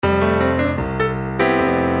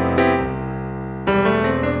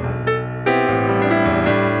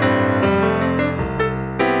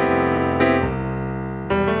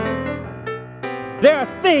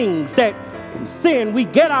sin we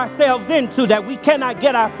get ourselves into that we cannot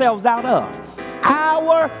get ourselves out of.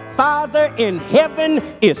 Our Father in heaven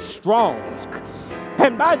is strong.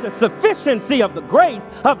 And by the sufficiency of the grace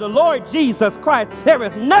of the Lord Jesus Christ, there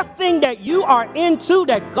is nothing that you are into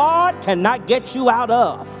that God cannot get you out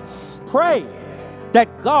of. Pray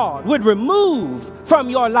that God would remove from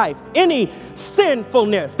your life any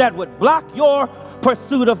sinfulness that would block your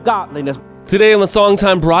pursuit of godliness. Today on the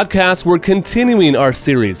Songtime broadcast, we're continuing our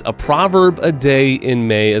series, A Proverb a Day in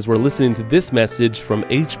May, as we're listening to this message from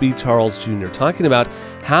H.B. Charles Jr., talking about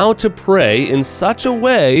how to pray in such a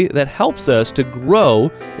way that helps us to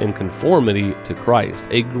grow in conformity to Christ.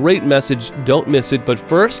 A great message, don't miss it. But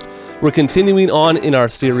first, we're continuing on in our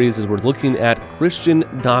series as we're looking at Christian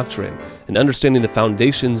doctrine and understanding the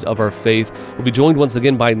foundations of our faith. We'll be joined once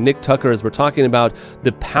again by Nick Tucker as we're talking about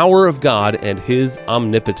the power of God and His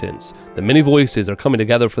omnipotence. The many voices are coming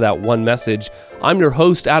together for that one message. I'm your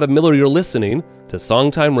host, Adam Miller. You're listening to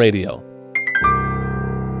Songtime Radio.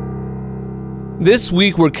 This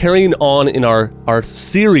week, we're carrying on in our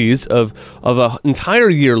series of an entire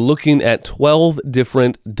year looking at 12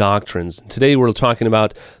 different doctrines. Today, we're talking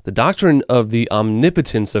about the doctrine of the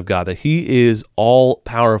omnipotence of God, that He is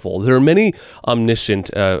all-powerful. There are many omniscient,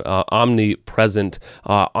 omnipresent,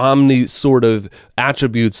 omni sort of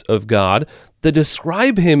attributes of God that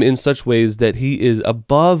describe Him in such ways that He is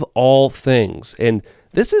above all things. And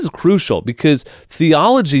this is crucial because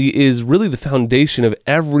theology is really the foundation of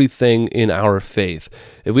everything in our faith.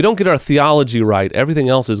 If we don't get our theology right, everything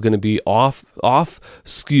else is going to be off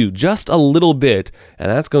skew just a little bit, and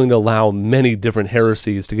that's going to allow many different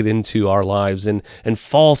heresies to get into our lives and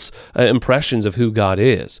false impressions of who God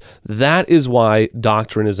is. That is why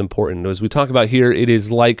doctrine is important. As we talk about here, it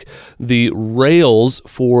is like the rails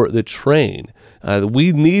for the train.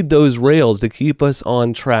 We need those rails to keep us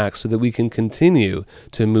on track so that we can continue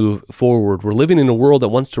to move forward. We're living in a world that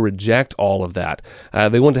wants to reject all of that.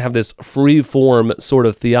 They want to have this free-form sort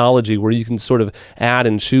of theology where you can sort of add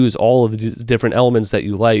and choose all of these different elements that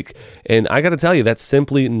you like. And I got to tell you, that's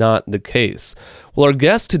simply not the case. Well, our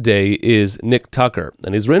guest today is Nick Tucker,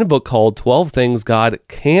 and he's written a book called 12 Things God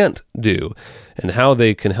Can't Do and How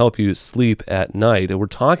They Can Help You Sleep at Night. And we're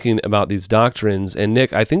talking about these doctrines. And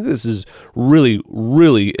Nick, I think this is really,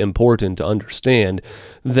 really important to understand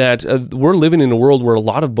that we're living in a world where a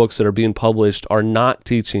lot of books that are being published are not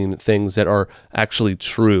teaching things that are actually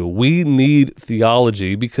true. We need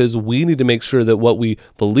theology because we need to make sure that what we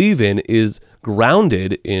believe in is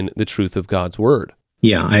grounded in the truth of God's Word.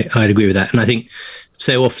 Yeah, I'd agree with that. And I think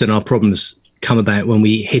so often our problems come about when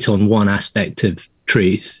we hit on one aspect of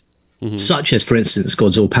truth, such as, for instance,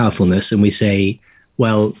 God's all-powerfulness, and we say,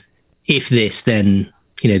 well, if this, then,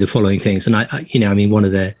 the following things. And I mean, one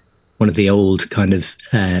of the old kind of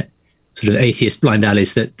sort of atheist blind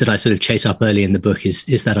alleys that I sort of chase up early in the book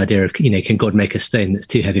is that idea of, can God make a stone that's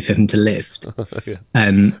too heavy for Him to lift? Yeah.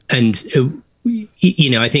 I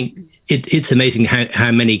think it's amazing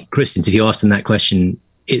how many Christians, if you ask them that question,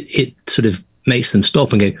 it sort of makes them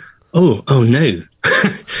stop and go, oh no,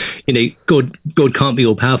 God can't be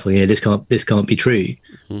all powerful. This can't be true.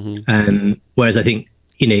 Whereas I think,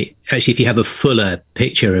 actually, if you have a fuller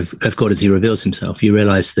picture of God as He reveals Himself, you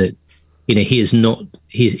realize that, He is not.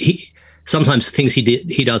 He sometimes things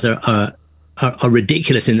He does are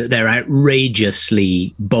ridiculous in that they're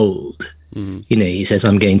outrageously bold. He says,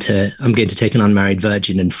 I'm going to take an unmarried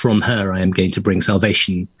virgin, and from her I am going to bring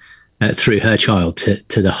salvation through her child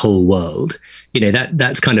to the whole world.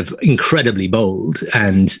 That's kind of incredibly bold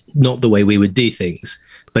and not the way we would do things.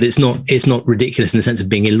 But it's not ridiculous in the sense of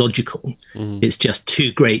being illogical. It's just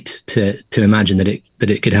too great to imagine that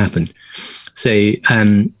it could happen. So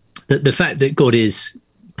the fact that God is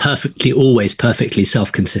always perfectly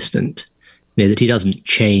self-consistent, that He doesn't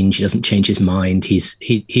change His mind.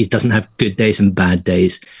 He doesn't have good days and bad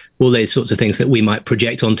days. All those sorts of things that we might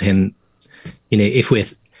project onto Him. If we're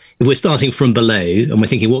starting from below and we're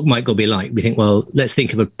thinking, what might God be like? We think, well, let's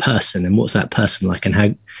think of a person, and what's that person like, and how,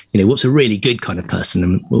 what's a really good kind of person?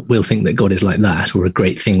 And we'll think that God is like that, or a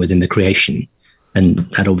great thing within the creation. And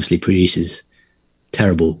that obviously produces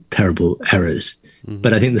terrible, terrible errors.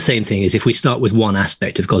 But I think the same thing is if we start with one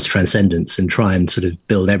aspect of God's transcendence and try and sort of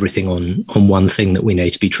build everything on one thing that we know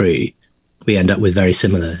to be true, we end up with very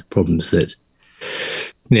similar problems that,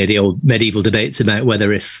 the old medieval debates about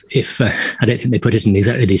whether if I don't think they put it in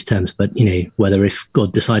exactly these terms, but, whether if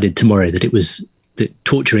God decided tomorrow that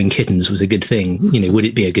torturing kittens was a good thing, would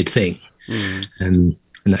it be a good thing? And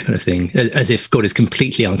that kind of thing, as if God is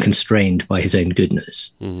completely unconstrained by His own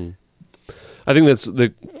goodness. I think that's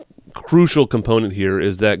the crucial component here,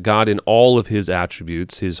 is that God, in all of His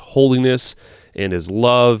attributes, His holiness and his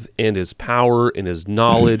love and his power and his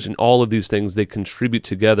knowledge and all of these things, they contribute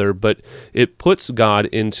together, but it puts God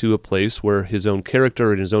into a place where his own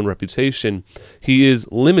character and his own reputation, he is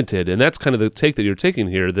limited. And that's kind of the take that you're taking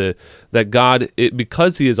here, that God,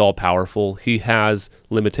 because he is all powerful, he has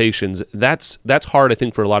limitations. That's hard, I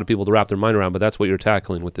think, for a lot of people to wrap their mind around, but that's what you're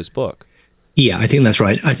tackling with this book. Yeah, I think that's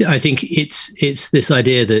right. I think it's this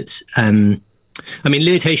idea that,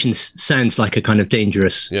 limitations sounds like a kind of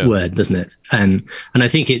dangerous word, doesn't it? And I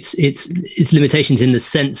think it's limitations in the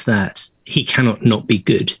sense that he cannot not be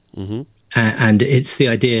good. Mm-hmm. And it's the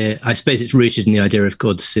idea, I suppose it's rooted in the idea of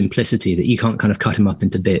God's simplicity, that you can't kind of cut him up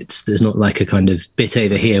into bits. There's not like a kind of bit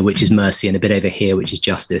over here, which is mercy, and a bit over here, which is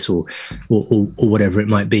justice, or whatever it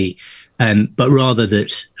might be. But rather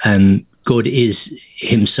that God is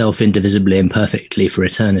himself indivisibly and perfectly for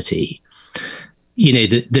eternity.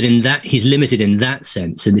 That in that he's limited in that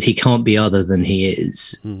sense, and that he can't be other than he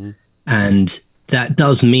is. Mm-hmm. And that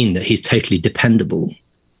does mean that he's totally dependable,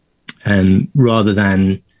 rather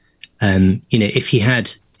than, if he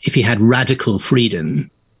had radical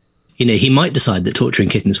freedom, he might decide that torturing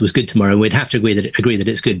kittens was good tomorrow, and we'd have to agree that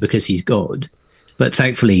it's good because he's God. But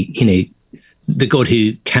thankfully, the God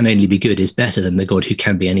who can only be good is better than the God who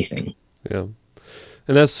can be anything. Yeah.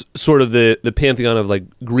 And that's sort of the pantheon of like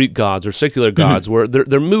Greek gods or secular gods, mm-hmm. where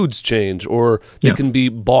their moods change, or they can be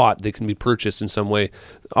bought, they can be purchased in some way.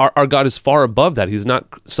 Our God is far above that. He's not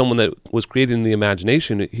someone that was created in the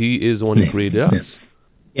imagination. He is the one who created us.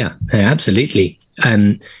 Yeah, absolutely.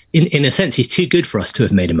 In a sense, he's too good for us to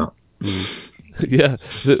have made him up. Mm. Yeah,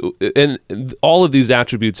 and all of these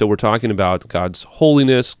attributes that we're talking about, God's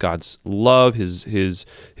holiness, God's love, his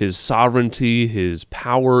sovereignty, his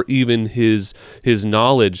power, even his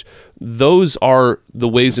knowledge, those are the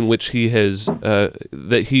ways in which he has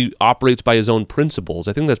that he operates by his own principles.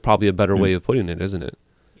 I think that's probably a better way of putting it, isn't it?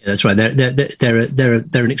 Yeah, that's right.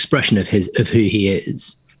 They're an expression of who he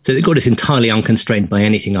is. So that God is entirely unconstrained by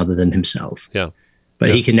anything other than himself. Yeah,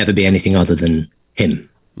 but he can never be anything other than him.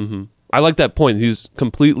 Mm-hmm. I like that point. He's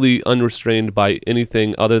completely unrestrained by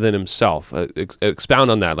anything other than himself.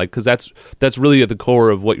 Expound on that, because that's really at the core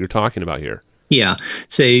of what you're talking about here. Yeah.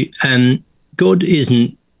 So God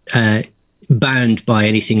isn't bound by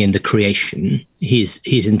anything in the creation.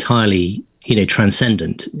 He's entirely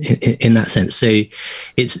transcendent in that sense. So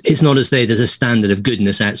it's not as though there's a standard of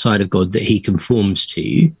goodness outside of God that he conforms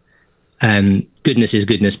to. Goodness is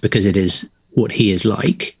goodness because it is what he is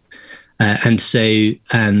like, and so.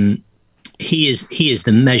 He is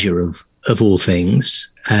the measure of all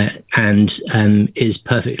things, and is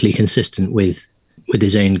perfectly consistent with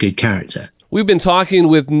his own good character. We've been talking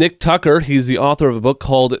with Nick Tucker. He's the author of a book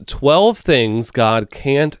called 12 Things God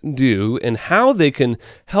Can't Do and How They Can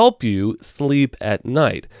Help You Sleep at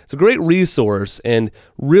Night. It's a great resource, and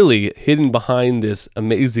really hidden behind this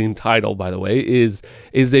amazing title, by the way, is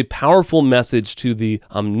a powerful message to the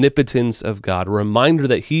omnipotence of God, a reminder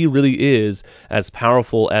that he really is as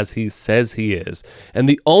powerful as he says he is. And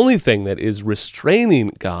the only thing that is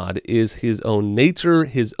restraining God is his own nature,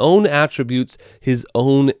 his own attributes, his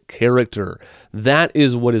own character. That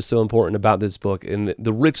is what is so important about this book, and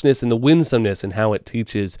the richness and the winsomeness and how it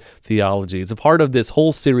teaches theology. It's a part of this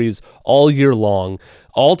whole series all year long.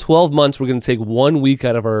 All 12 months, we're going to take 1 week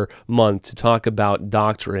out of our month to talk about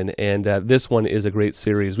doctrine, and this one is a great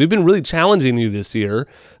series. We've been really challenging you this year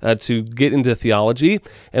to get into theology,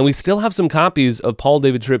 and we still have some copies of Paul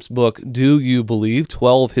David Tripp's book, Do You Believe?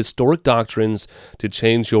 12 Historic Doctrines to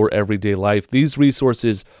Change Your Everyday Life. These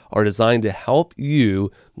resources are designed to help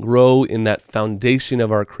you grow in that foundation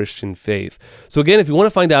of our Christian faith. So again, if you want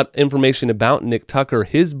to find out information about Nick Tucker,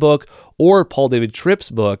 his book, or Paul David Tripp's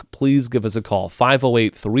book, please give us a call,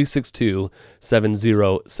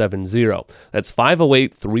 508-362-7070. That's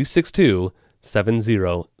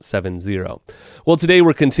 508-362-7070. Well, today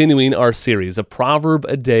we're continuing our series, A Proverb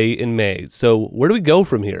a Day in May. So where do we go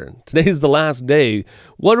from here? Today's the last day.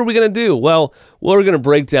 What are we going to do? Well, we're going to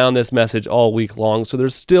break down this message all week long, so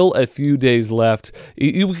there's still a few days left.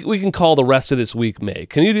 We can call the rest of this week May.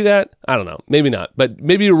 Can you do that? I don't know. Maybe not. But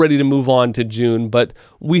maybe you're ready to move on to June. But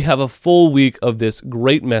we have a full week of this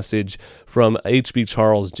great message from H.B.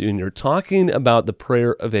 Charles Jr. talking about the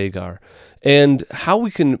prayer of Agar and how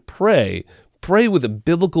we can pray with a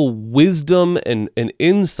biblical wisdom and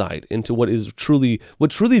insight into what truly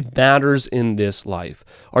matters in this life.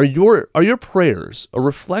 Are your prayers a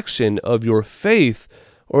reflection of your faith,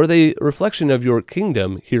 or are they a reflection of your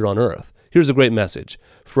kingdom here on earth? Here's a great message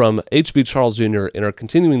from H.B. Charles Jr. in our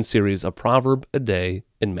continuing series, A Proverb a Day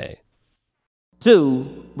in May.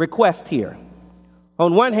 2 requests here.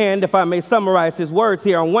 On one hand, if I may summarize his words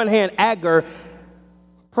here, on one hand, Agar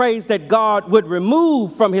prays that God would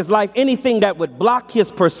remove from his life anything that would block his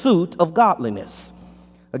pursuit of godliness.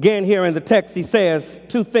 Again, here in the text, he says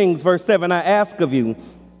two things. Verse 7, I ask of you,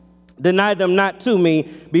 deny them not to me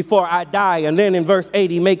before I die. And then in verse 8,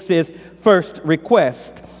 he makes his first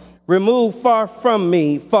request. Remove far from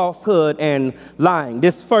me falsehood and lying.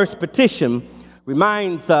 This first petition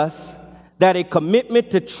reminds us that a commitment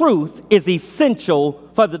to truth is essential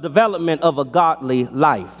for the development of a godly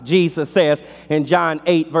life. Jesus says in John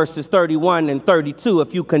 8, verses 31 and 32,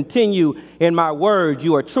 if you continue in my word,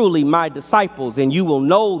 you are truly my disciples, and you will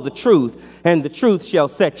know the truth, and the truth shall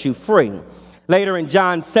set you free. Later in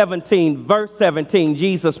John 17, verse 17,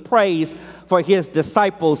 Jesus prays for his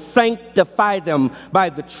disciples, sanctify them by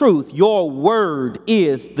the truth. Your word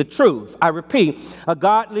is the truth. I repeat, a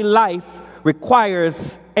godly life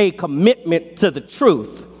requires a commitment to the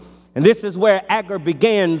truth. And this is where Agur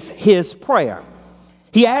begins his prayer.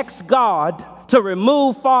 He asks God to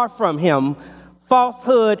remove far from him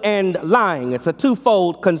falsehood and lying. It's a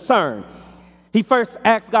twofold concern. He first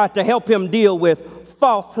asks God to help him deal with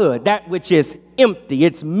falsehood, that which is empty,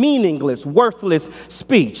 it's meaningless, worthless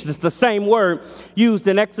speech. It's the same word used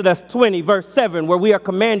in Exodus 20, verse 7, where we are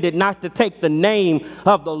commanded not to take the name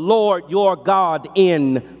of the Lord your God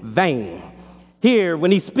in vain. Here,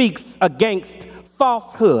 when he speaks against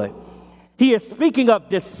falsehood, he is speaking of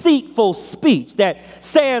deceitful speech that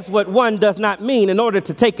says what one does not mean in order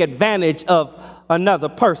to take advantage of another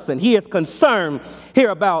person. He is concerned here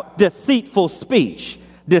about deceitful speech.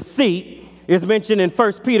 Deceit is mentioned in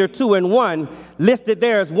 1 Peter 2 and 1, listed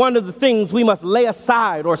there as one of the things we must lay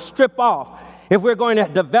aside or strip off if we're going to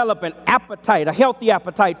develop an appetite, a healthy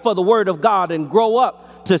appetite for the Word of God and grow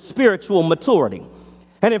up to spiritual maturity.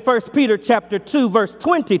 And in 1 Peter chapter 2, verse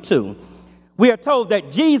 22, we are told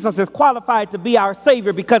that Jesus is qualified to be our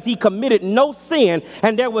Savior because he committed no sin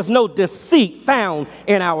and there was no deceit found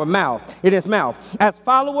in his mouth. As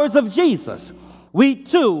followers of Jesus, we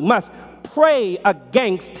too must pray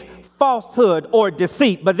against falsehood or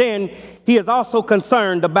deceit, but then he is also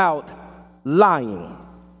concerned about lying.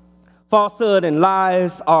 Falsehood and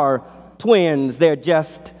lies are twins. They're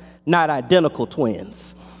just not identical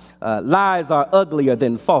twins. Lies are uglier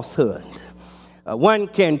than falsehood. One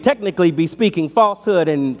can technically be speaking falsehood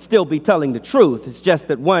and still be telling the truth. It's just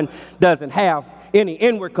that one doesn't have any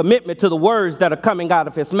inward commitment to the words that are coming out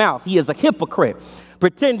of his mouth. He is a hypocrite,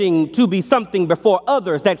 pretending to be something before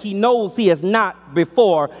others that he knows he is not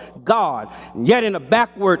before God. Yet in a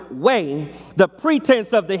backward way, the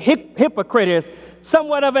pretense of the hypocrite is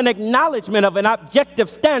somewhat of an acknowledgement of an objective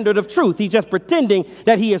standard of truth. He's just pretending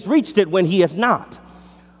that he has reached it when he is not.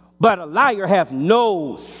 But a liar has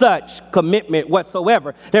no such commitment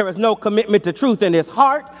whatsoever. There is no commitment to truth in his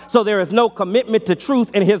heart, so there is no commitment to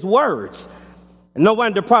truth in his words. And no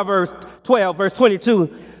wonder Proverbs 12, verse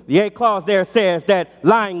 22, the 8th clause there says that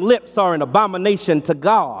lying lips are an abomination to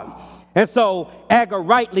God. And so Agur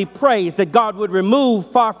rightly prays that God would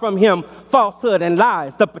remove far from him falsehood and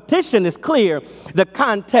lies. The petition is clear. The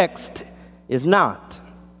context is not.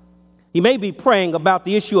 He may be praying about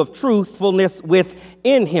the issue of truthfulness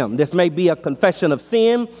within him. This may be a confession of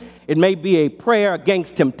sin. It may be a prayer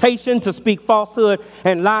against temptation to speak falsehood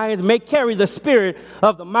and lies. It may carry the spirit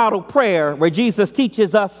of the model prayer where Jesus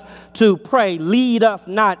teaches us to pray, lead us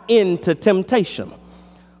not into temptation.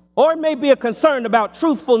 Or it may be a concern about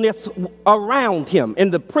truthfulness around him.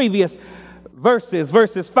 In the previous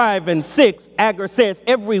verses 5 and 6, Agur says,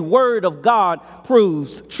 every word of God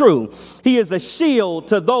proves true. He is a shield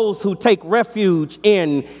to those who take refuge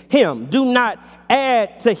in him. Do not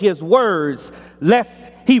add to his words, lest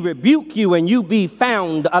he rebuke you and you be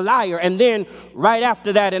found a liar. And then right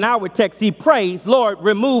after that in our text, he prays, Lord,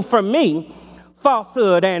 remove from me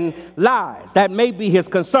falsehood and lies. That may be his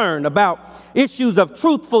concern about issues of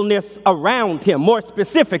truthfulness around him. More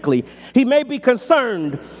specifically, he may be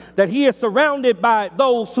concerned that he is surrounded by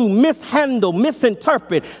those who mishandle,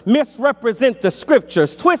 misinterpret, misrepresent the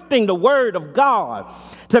scriptures, twisting the word of God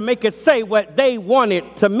to make it say what they want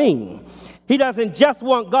it to mean. He doesn't just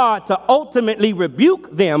want God to ultimately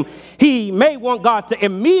rebuke them. He may want God to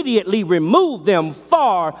immediately remove them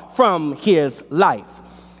far from his life.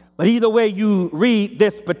 But either way you read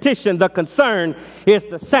this petition, the concern is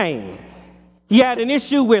the same. He had an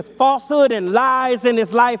issue with falsehood and lies in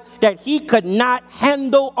his life that he could not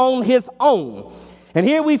handle on his own. And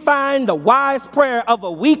here we find the wise prayer of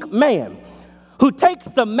a weak man who takes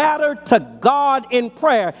the matter to God in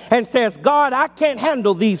prayer and says, God, I can't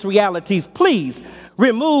handle these realities. Please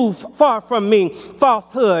Remove far from me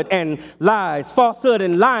falsehood and lies. Falsehood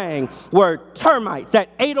and lying were termites that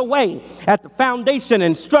ate away at the foundation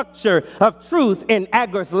and structure of truth in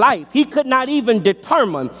Agar's life. He could not even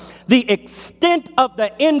determine the extent of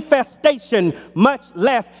the infestation, much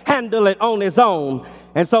less handle it on his own.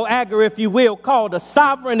 And so Agar, if you will, called a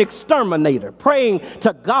sovereign exterminator, praying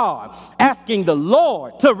to God, asking the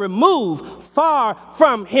Lord to remove far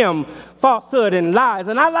from him falsehood and lies.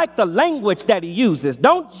 And I like the language that he uses.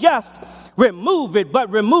 Don't just remove it,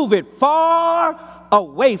 but remove it far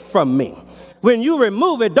away from me. When you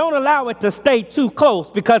remove it, don't allow it to stay too close,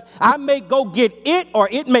 because I may go get it or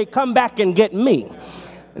it may come back and get me.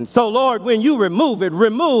 And so, Lord, when you remove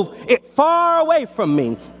it far away from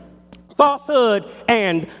me. Falsehood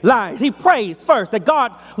and lies. He prays first that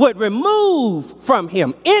God would remove from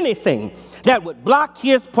him anything that would block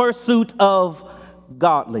his pursuit of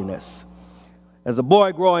godliness. As a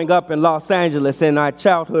boy growing up in Los Angeles, in our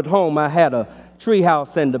childhood home, I had a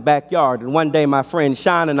treehouse in the backyard. And one day my friend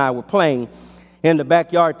Sean and I were playing in the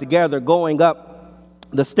backyard together, going up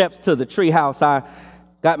the steps to the treehouse. I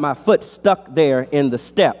got my foot stuck there in the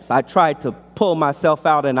steps. I tried to pull myself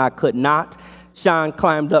out and I could not. Sean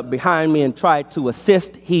climbed up behind me and tried to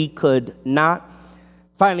assist. He could not.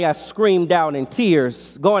 Finally, I screamed out in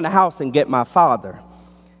tears, "Go in the house and get my father."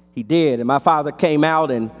 He did, and my father came out,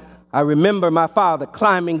 and I remember my father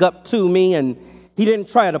climbing up to me, and he didn't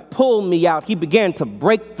try to pull me out. He began to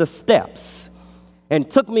break the steps and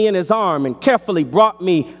took me in his arm and carefully brought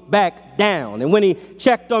me back down. And when he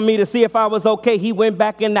checked on me to see if I was okay, he went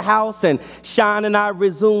back in the house, and Sean and I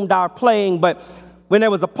resumed our playing. But when there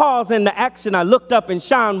was a pause in the action, I looked up and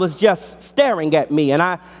Sean was just staring at me, and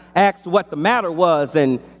I asked what the matter was,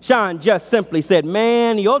 and Sean just simply said,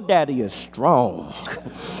 "Man, your daddy is strong."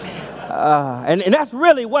 And that's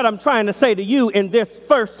really what I'm trying to say to you in this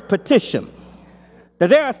first petition, that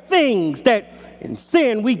there are things that in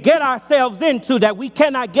sin we get ourselves into that we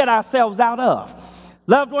cannot get ourselves out of.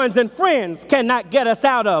 Loved ones and friends cannot get us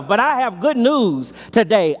out of. But I have good news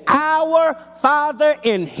today. Our Father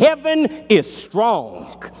in heaven is strong.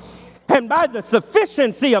 And by the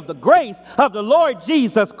sufficiency of the grace of the Lord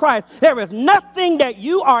Jesus Christ, there is nothing that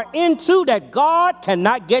you are into that God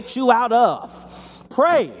cannot get you out of.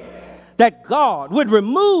 Pray that God would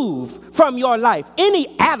remove from your life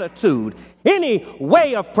any attitude, any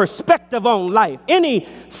way of perspective on life, any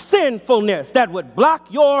sinfulness that would block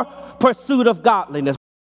your pursuit of godliness.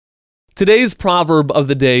 Today's proverb of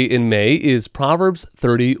the day in May is Proverbs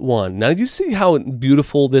 31. Now, you see how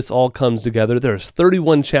beautiful this all comes together? There's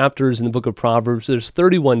 31 chapters in the book of Proverbs. There's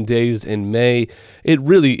 31 days in May. It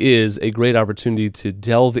really is a great opportunity to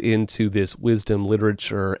delve into this wisdom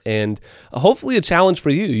literature, and hopefully a challenge for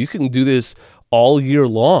you. You can do this all year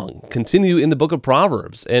long. Continue in the book of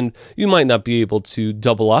Proverbs, and you might not be able to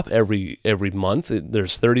double up every month.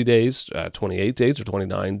 There's 30 days, 28 days, or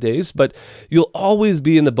 29 days, but you'll always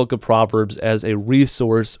be in the book of Proverbs as a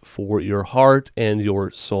resource for your heart and your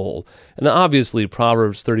soul. And obviously,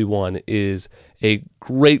 Proverbs 31 is a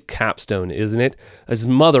great capstone, isn't it? As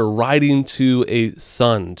mother writing to a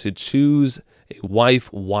son to choose a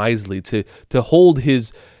wife wisely, to hold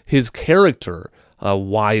his character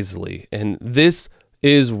wisely. And this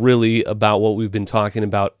is really about what we've been talking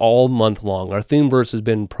about all month long. Our theme verse has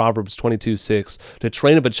been Proverbs 22:6. To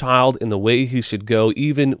train up a child in the way he should go,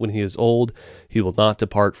 even when he is old, he will not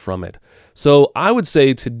depart from it. So I would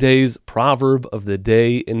say today's proverb of the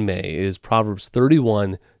day in May is Proverbs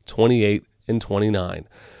 31:28 and 29.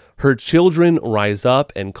 Her children rise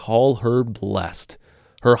up and call her blessed.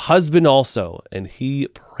 Her husband also, and he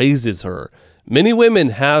praises her. Many women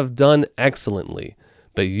have done excellently,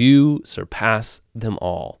 but you surpass them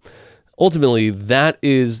all. Ultimately, that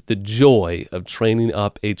is the joy of training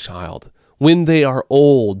up a child. When they are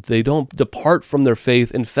old, they don't depart from their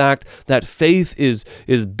faith. In fact, that faith is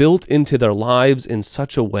built into their lives in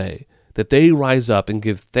such a way that they rise up and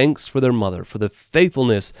give thanks for their mother, for the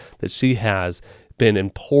faithfulness that she has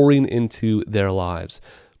been pouring into their lives.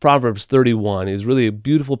 Proverbs 31 is really a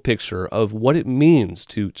beautiful picture of what it means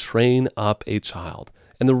to train up a child.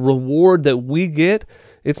 And the reward that we get,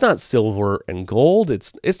 it's not silver and gold.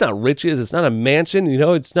 It's not riches. It's not a mansion.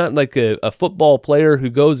 It's not like a football player who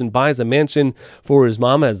goes and buys a mansion for his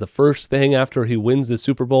mama as the first thing after he wins the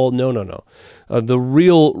Super Bowl. No. The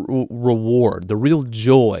real reward, the real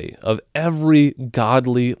joy of every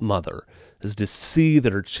godly mother is to see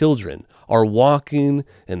that her children are walking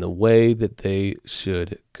in the way that they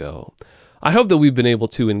should go. I hope that we've been able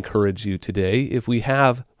to encourage you today. If we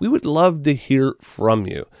have, we would love to hear from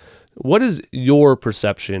you. What is your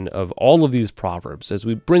perception of all of these Proverbs? As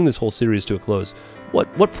we bring this whole series to a close,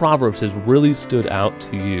 what Proverbs has really stood out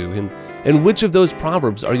to you? And which of those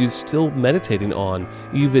Proverbs are you still meditating on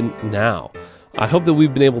even now? I hope that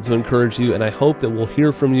we've been able to encourage you, and I hope that we'll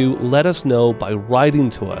hear from you. Let us know by writing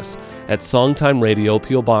to us at Songtime Radio,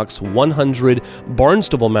 P.O. Box 100,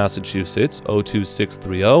 Barnstable, Massachusetts,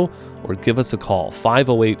 02630, or give us a call,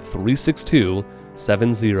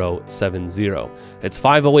 508-362-7070. It's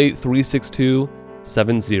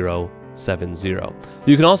 508-362-7070.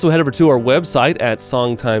 You can also head over to our website at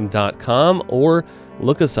songtime.com or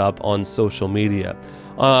look us up on social media.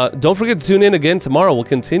 Don't forget to tune in again tomorrow. We'll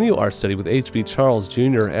continue our study with H.B. Charles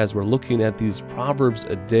Jr. as we're looking at these Proverbs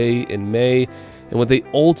a day in May and what they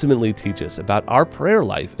ultimately teach us about our prayer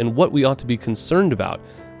life and what we ought to be concerned about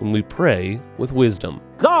when we pray with wisdom.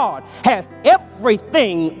 God has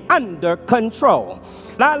everything under control.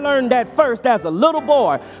 I learned that first as a little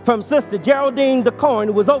boy from Sister Geraldine DeCoyne,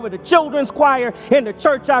 who was over the children's choir in the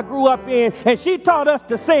church I grew up in, and she taught us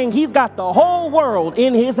to sing, "He's got the whole world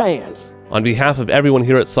in his hands." On behalf of everyone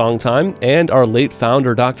here at Songtime and our late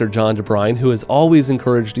founder, Dr. John DeBrine, who has always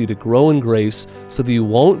encouraged you to grow in grace so that you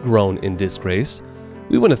won't groan in disgrace,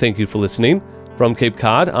 we want to thank you for listening. From Cape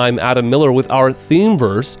Cod, I'm Adam Miller with our theme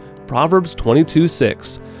verse, Proverbs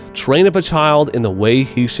 22:6. Train up a child in the way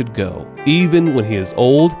he should go. Even when he is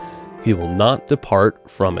old, he will not depart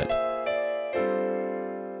from it.